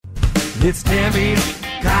It's Tammy's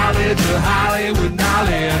College of Hollywood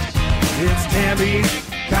Knowledge. It's Tammy's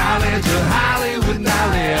College of Hollywood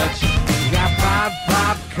Knowledge. You got pop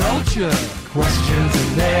culture questions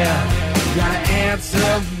in there. You gotta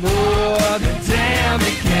answer more than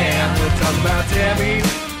Tammy can. We're talking about Tammy's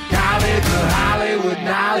College of Hollywood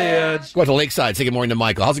Knowledge. Go to Lakeside. Say good morning to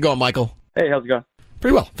Michael. How's it going, Michael? Hey, how's it going?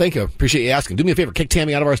 Pretty well. Thank you. Appreciate you asking. Do me a favor. Kick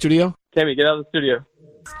Tammy out of our studio. Tammy, get out of the studio.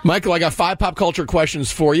 Michael, I got 5 pop culture questions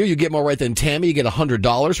for you. You get more right than Tammy. You get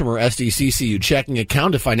 $100 from our SDCCU checking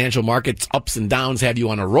account. If financial markets ups and downs have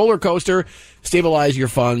you on a roller coaster, stabilize your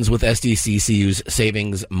funds with SDCCU's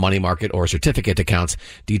savings, money market, or certificate accounts.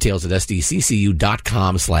 Details at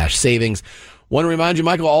sdccu.com/savings. Want to remind you,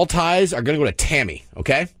 Michael, all ties are going to go to Tammy,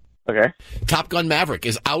 okay? Okay. Top Gun Maverick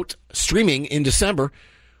is out streaming in December.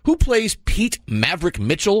 Who plays Pete Maverick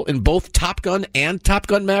Mitchell in both Top Gun and Top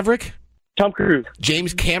Gun Maverick? Tom Cruise.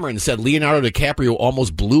 James Cameron said Leonardo DiCaprio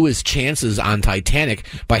almost blew his chances on Titanic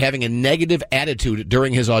by having a negative attitude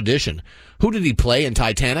during his audition. Who did he play in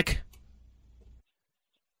Titanic?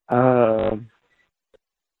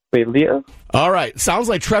 Leo? All right. Sounds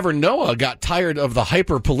like Trevor Noah got tired of the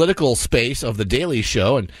hyper-political space of The Daily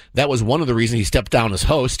Show, and that was one of the reasons he stepped down as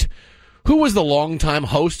host. Who was the longtime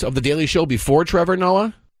host of The Daily Show before Trevor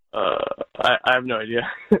Noah? I have no idea.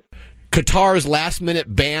 Qatar's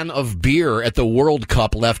last-minute ban of beer at the World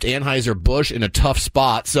Cup left Anheuser-Busch in a tough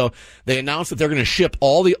spot, so they announced that they're going to ship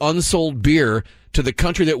all the unsold beer to the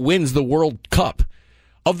country that wins the World Cup.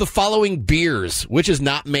 Of the following beers, which is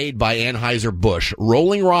not made by Anheuser-Busch?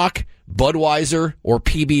 Rolling Rock, Budweiser, or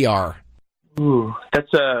PBR? Ooh,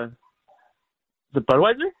 that's the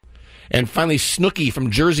Budweiser? And finally, Snooki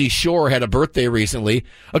from Jersey Shore had a birthday recently.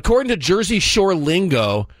 According to Jersey Shore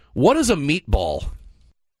lingo, what is a meatball?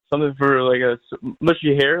 Something for like a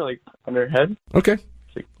mushy hair, like on their head. Okay.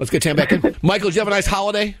 Let's get Tam back in. Michael, did you have a nice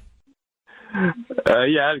holiday? Yeah,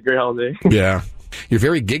 I had a great holiday. Yeah. You're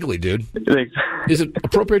very giggly, dude. Thanks. Is it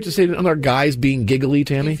appropriate to say that other guys being giggly,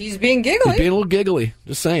 Tammy? If he's being giggly. He's being a little giggly.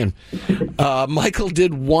 Just saying. Michael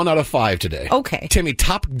did 1 out of 5 today. Okay. Tammy,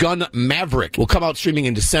 Top Gun Maverick will come out streaming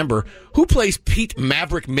in December. Who plays Pete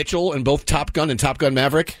Maverick Mitchell in both Top Gun and Top Gun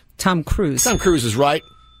Maverick? Tom Cruise. Tom Cruise is right.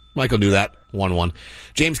 Michael knew that. 1-1.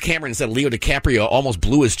 James Cameron said Leo DiCaprio almost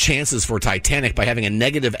blew his chances for Titanic by having a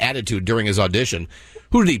negative attitude during his audition.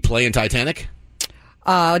 Who did he play in Titanic?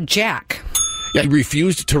 Jack. Yeah, he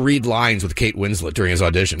refused to read lines with Kate Winslet during his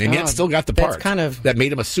audition, and yet still got the part. That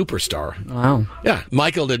made him a superstar. Wow. Yeah,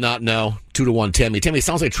 Michael did not know. 2-1, Tammy. Tammy,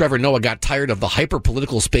 sounds like Trevor Noah got tired of the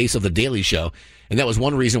hyper-political space of The Daily Show, and that was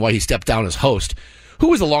one reason why he stepped down as host. Who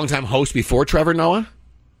was the longtime host before Trevor Noah?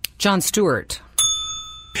 Jon Stewart.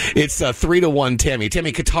 It's 3-1, Tammy.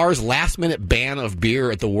 Tammy, Qatar's last-minute ban of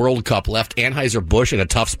beer at the World Cup left Anheuser-Busch in a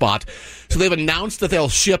tough spot. So they've announced that they'll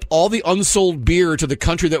ship all the unsold beer to the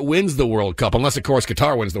country that wins the World Cup, unless, of course,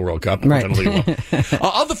 Qatar wins the World Cup. Right.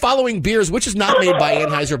 Of the following beers, which is not made by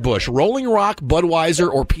Anheuser-Busch? Rolling Rock, Budweiser,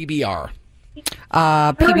 or PBR?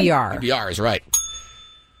 PBR. PBR is right.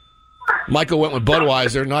 Michael went with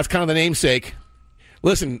Budweiser. No, that's kind of the namesake.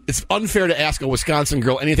 Listen, it's unfair to ask a Wisconsin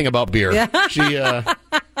girl anything about beer. Yeah.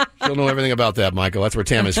 She'll know everything about that, Michael. That's where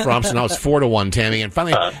Tammy's from. So now it's 4-1, Tammy. And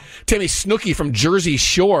finally, Tammy Snooki from Jersey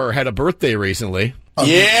Shore had a birthday recently.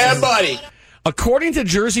 Yeah, buddy. According to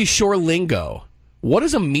Jersey Shore lingo, what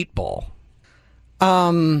is a meatball?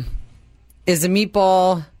 Is a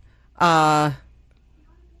meatball a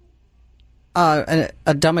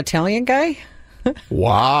dumb Italian guy?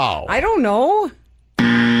 Wow. I don't know.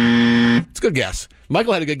 It's a good guess.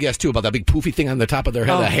 Michael had a good guess, too, about that big poofy thing on the top of their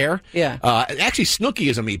head, the hair. Yeah. Actually, Snooki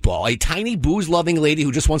is a meatball, a tiny, booze-loving lady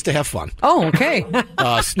who just wants to have fun. Oh, okay.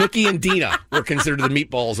 Snooki and Dina were considered the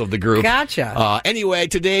meatballs of the group. Gotcha. Anyway,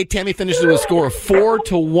 today, Tammy finishes with a score of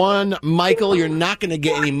 4-1. Michael, you're not going to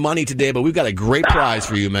get any money today, but we've got a great prize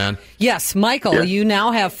for you, man. Yes, Michael, you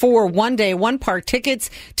now have 4 one-day, one-park tickets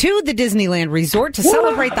to the Disneyland Resort to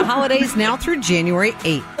celebrate the holidays now through January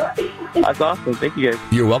 8th. That's awesome. Thank you, guys.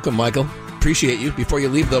 You're welcome, Michael. Appreciate you. Before you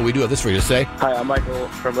leave, though, we do have this for you to say. Hi, I'm Michael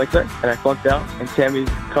from Lakeside, and I flunked out in Tammy's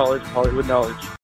College of Hollywood Knowledge.